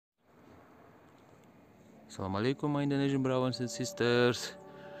Assalamu alaikum, my Indonesian brothers and sisters.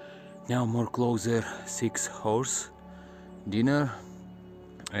 Now more closer, 6 hours dinner,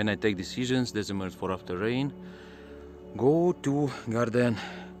 and I take decisions. That's emerge for after rain. Go to garden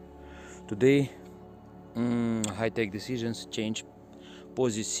today. I take decisions. Change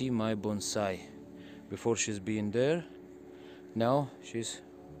position my bonsai. Before she's been there, now she's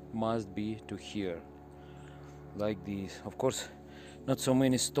must be to here, like this. Of course, not so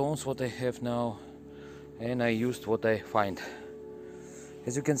many stones what I have now, and I used what I find.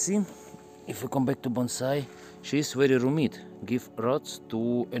 As you can see, if we come back to bonsai, she's very rumit. Give rods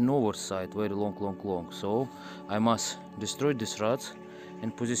to another side, very long. So I must destroy these rods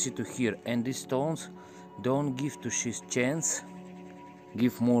and position to here. And these stones don't give to she's chance.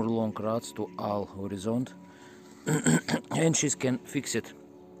 Give more long rods to all horizon, and she can fix it.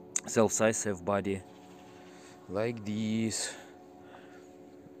 Self size, self body, like this.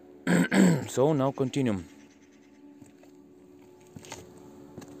 So now continue.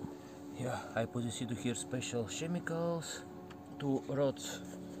 Yeah, I position to here special chemicals to rods,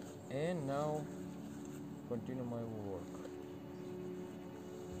 and now continue my work.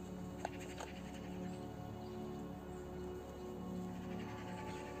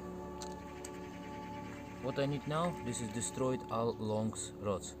 What I need now, this is destroyed all long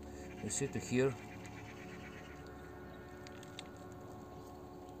rods. You see to here.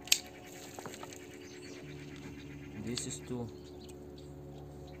 This is to,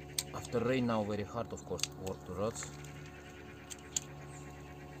 after rain now, very hard of course work to rods,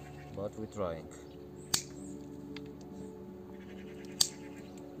 but we're trying.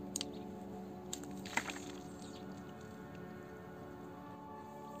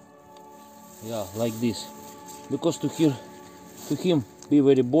 Yeah, like this, because to him be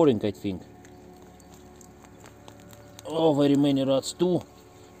very boring, I think. Oh, very many rods too.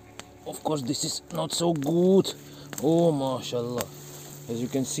 Of course this is not so good. Oh, mashallah, as you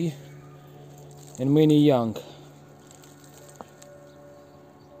can see, and many young.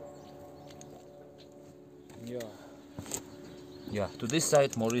 Yeah, to this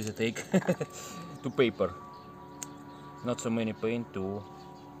side more easy take to paper, not so many paint to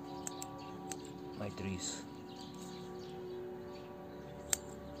my trees.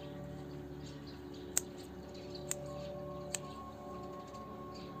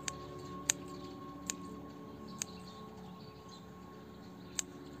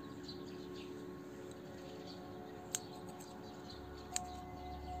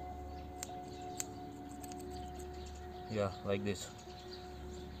 Yeah, like this,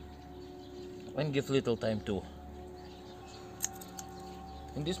 and give little time too.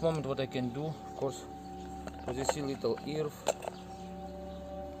 In this moment what I can do, of course, as you see little earth,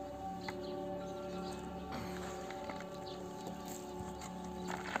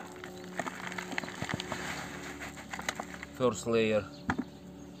 first layer.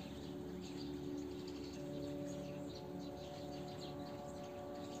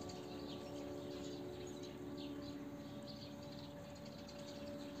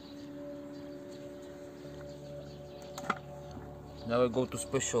 Now I go to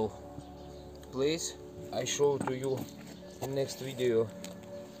special place. I show to you in next video.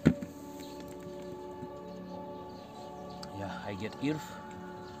 Yeah, I get earth.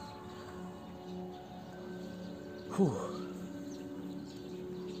 Whew.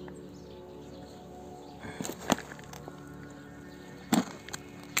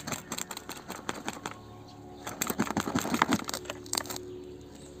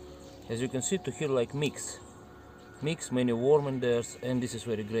 As you can see to here, like mix many worm in there, and this is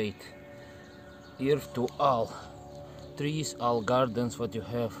very great. Earth to all trees, all gardens what you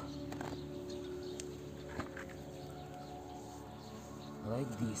have,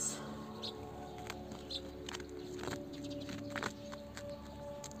 like this.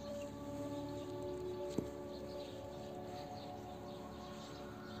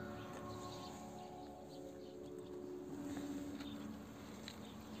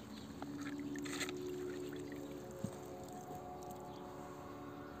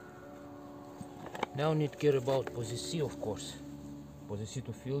 Now need care about position, of course. Position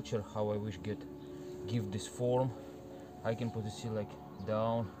to filter how I wish give this form. I can position like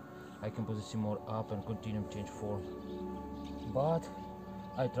down, I can position more up and continue change form. But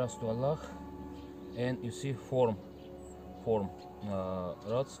I trust to Allah, and you see form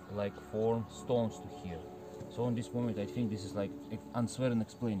rods like form stones to here. So in this moment I think this is like answer and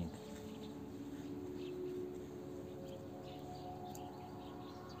explaining.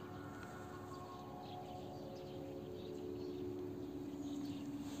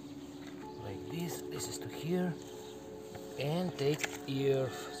 This is to here, and take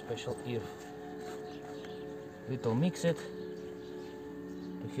earth, special earth. little mix it.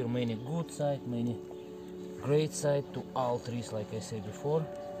 To hear many good side, many great side to all trees, like I said before.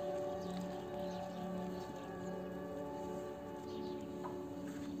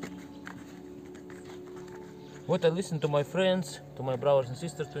 What I listen to my friends, to my brothers and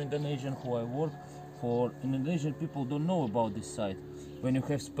sisters, to Indonesian who I work for. Indonesian people don't know about this side. When you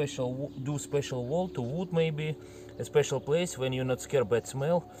have special wall to wood, maybe a special place when you're not scared bad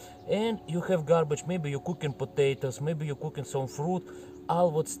smell, and you have garbage, maybe you're cooking potatoes, maybe you're cooking some fruit,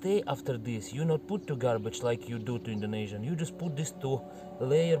 all what stay after this, you not put to garbage like you do to Indonesian. You just put this to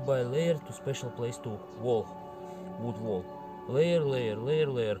layer by layer to special place to wall, wood wall,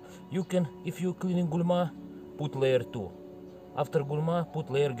 layer. You can, if you cleaning gulma, put layer 2. After gulma, put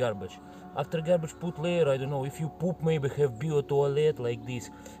layer garbage. After garbage, put layer, I don't know, if you poop, maybe have bio toilet like this.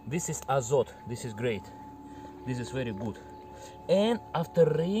 This is azot, this is great. This is very good. And after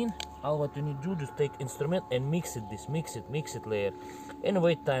rain, all what you need to do, just take instrument and mix it layer. And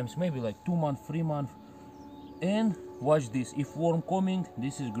wait times, maybe like 2 months, 3 months. And watch this, if worm coming,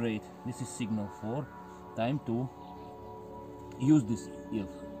 this is great. This is signal for time to use this earth.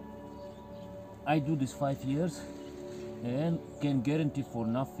 I do this 5 years and can guarantee for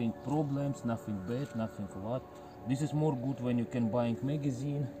nothing problems, nothing bad, nothing what. This is more good when you can buying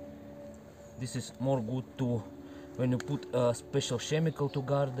magazine. This is more good to when you put a special chemical to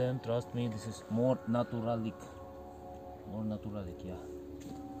garden. Trust me, this is more naturalic, yeah.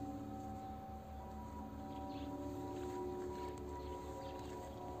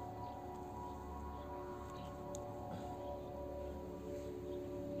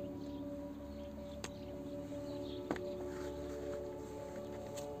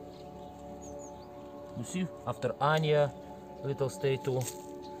 You see, after Anya, little stay too.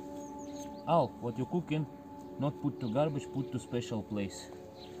 All what you cooking, not put to garbage, put to special place.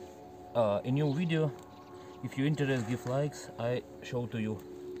 A new video, if you interested, give likes. I show to you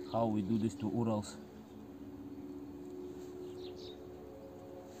how we do this to Urals.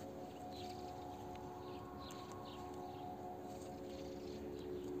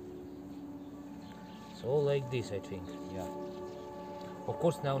 So like this, I think, yeah. Of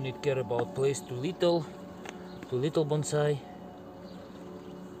course, now need care about place too little bonsai.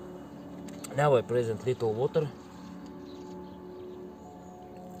 Now I present little water.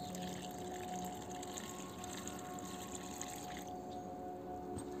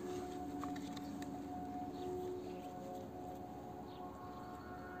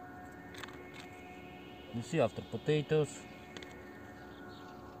 You see, after potatoes,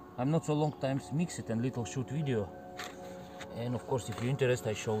 I'm not so long times mix it and little shoot video. And of course, if you're interested,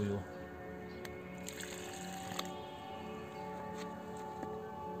 I show you.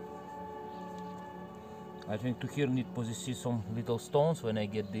 I think to here need position some little stones. When I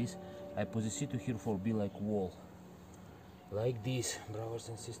get this, I position to here for be like wall, like this, brothers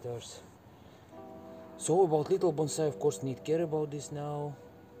and sisters. So about little bonsai, of course, need care about this now.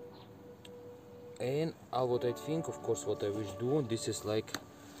 And what I think, of course, what I wish do. This is like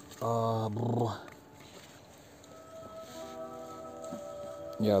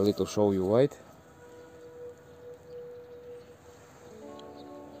yeah, little show you, right?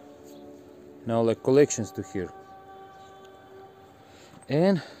 Now like collections to here.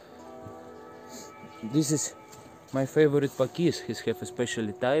 And this is my favorite pakis. He have a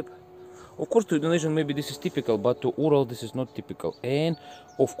special type. Of course, to Indonesian maybe this is typical, but to Ural this is not typical. And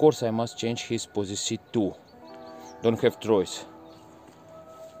of course I must change his position too. Don't have choice.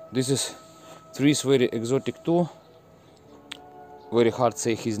 This is trees very exotic too. Very hard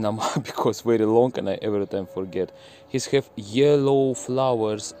say his name because very long and I every time forget. He's have yellow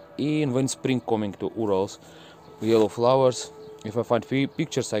flowers in when spring coming to Urals. Yellow flowers. If I find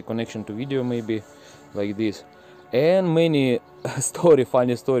pictures, I connection to video maybe like this. And many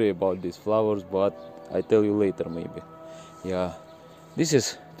funny story about these flowers, but I tell you later maybe. Yeah, this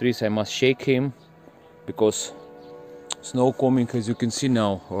is trees I must shake him because snow coming, as you can see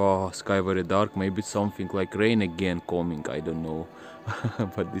now. Oh, sky very dark, maybe something like rain again coming, I don't know.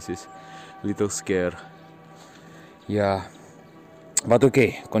 But this is little scare. Yeah, but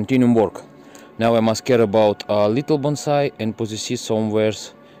okay, continue work. Now I must care about a little bonsai and position somewhere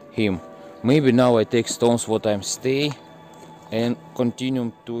him. Maybe now I take stones what I'm stay and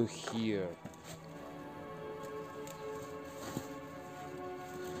continue to here.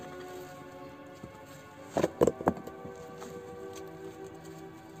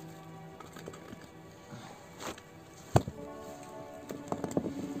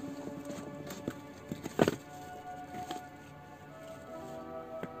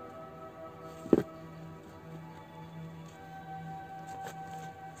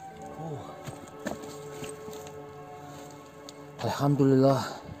 Alhamdulillah,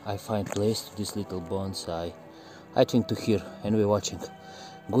 I find place to this little bonsai. I think to here and we're watching.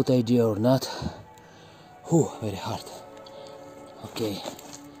 Good idea or not? Whew, very hard. Okay,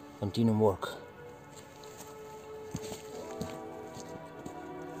 continue work.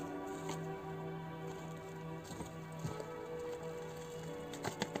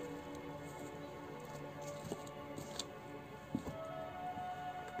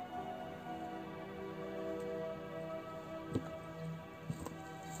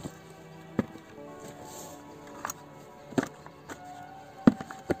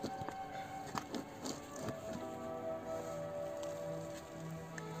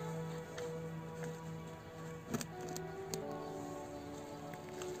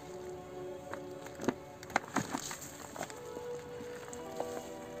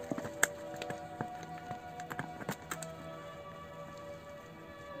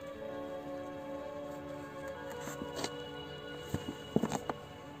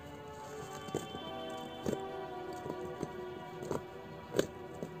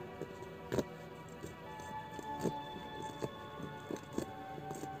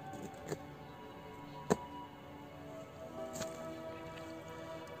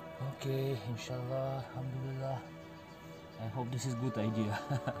 Okay, inshallah, alhamdulillah. I hope this is good idea.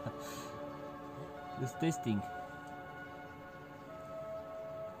 Just testing.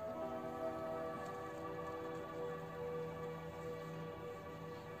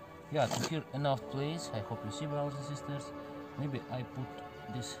 Yeah, to here enough place. I hope you see, brothers and sisters. Maybe I put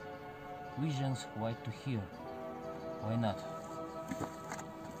this visions white to here. Why not?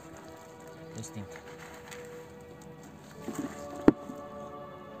 Testing.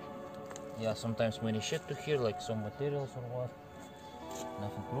 Yeah, sometimes many shed to here, like some materials or what.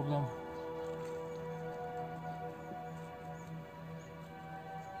 Nothing problem.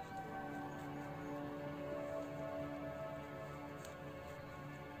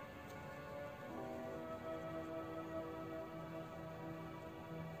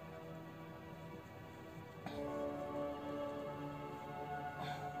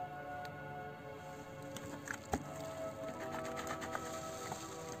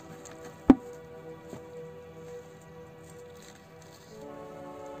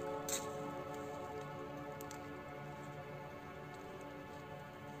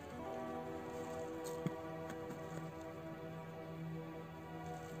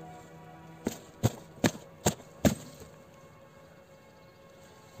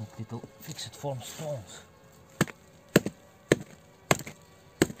 Little fixed form stones.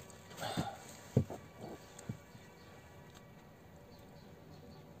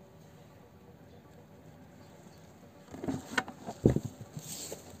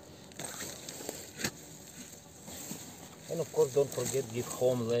 And of course, don't forget give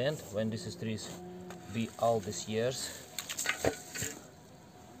homeland when this is trees be all these years.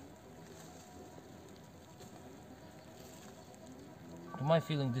 To my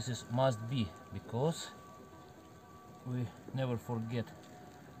feeling, this is must be, because we never forget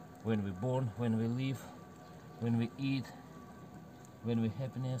when we born, when we live, when we eat, when we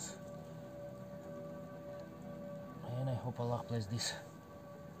happiness. And I hope Allah bless this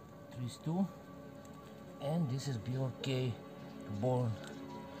trees too. And this is be okay to born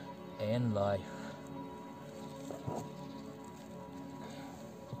and life.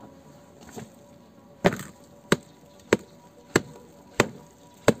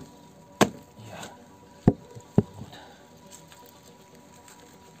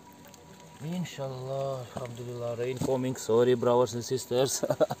 Inshallah, alhamdulillah, rain coming. Sorry, brothers and sisters.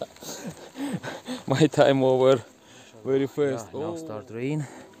 My time over very fast. Yeah, now start rain.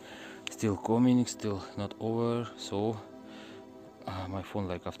 Still coming, still not over. So my phone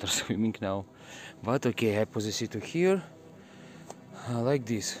like after swimming now. But okay, I position to here like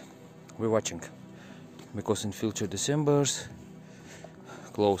this. We're watching because in future December's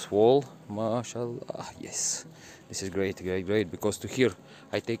close wall. MashaAllah, yes. This is great, great, great, because to here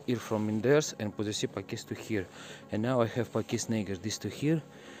I take ear from in there and position pakis to here. And now I have pakis neger, this to here,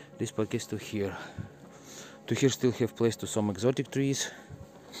 this pakis to here. To here still have place to some exotic trees.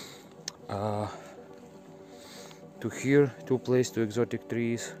 To here, two place to exotic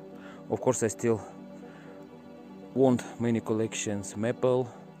trees. Of course I still want many collections maple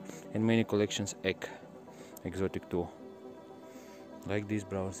and many collections egg, exotic too. Like these,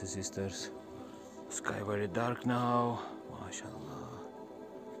 brothers and sisters. Sky very dark now, mashallah.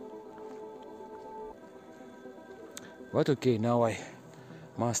 But okay, now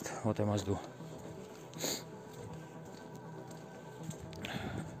what I must do.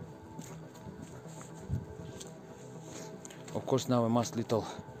 Of course now I must little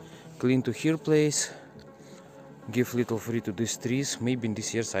clean to here place. give little free to these trees. Maybe in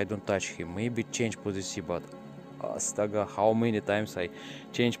these years I don't touch him, maybe change position, but astaga, how many times I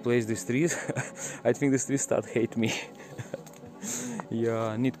change place these trees. I think these trees start hate me.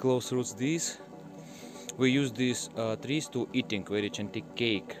 Yeah, need close roots. These we use these trees to eating very chanty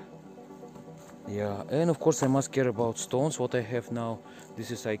cake. Yeah, and of course I must care about stones. What I have now,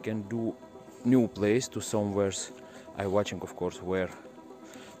 this is I can do new place to somewheres. I watching of course where,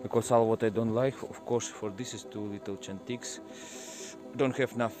 because all what I don't like, of course, for this is two little chantiques, don't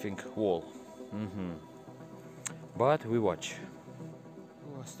have nothing wall. But we watch.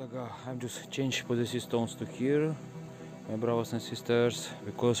 Oh, astaga, I'm just change position stones to here, my brothers and sisters,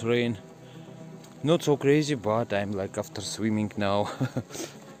 because rain not so crazy, but I'm like after swimming now.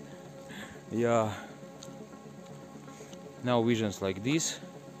 Yeah, now visions like this.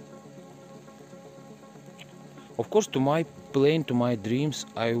 Of course, to my plan, to my dreams,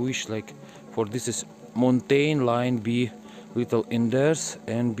 I wish like for this is mountain line be little in there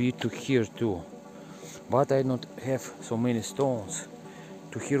and be to here too. But I don't have so many stones.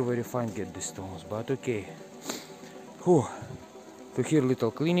 To here very fine get the stones, but okay. Whew. To here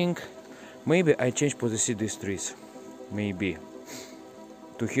little cleaning. Maybe I change position these trees. Maybe.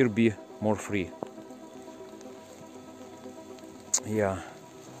 To here be more free. Yeah.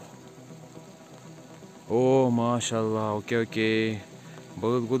 Oh, mashallah. Okay.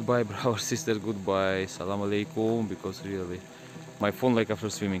 But goodbye, brother, sister. Goodbye. Salam alaikum. Because really, my phone like after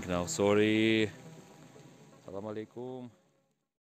swimming now. Sorry. Salam alaikum.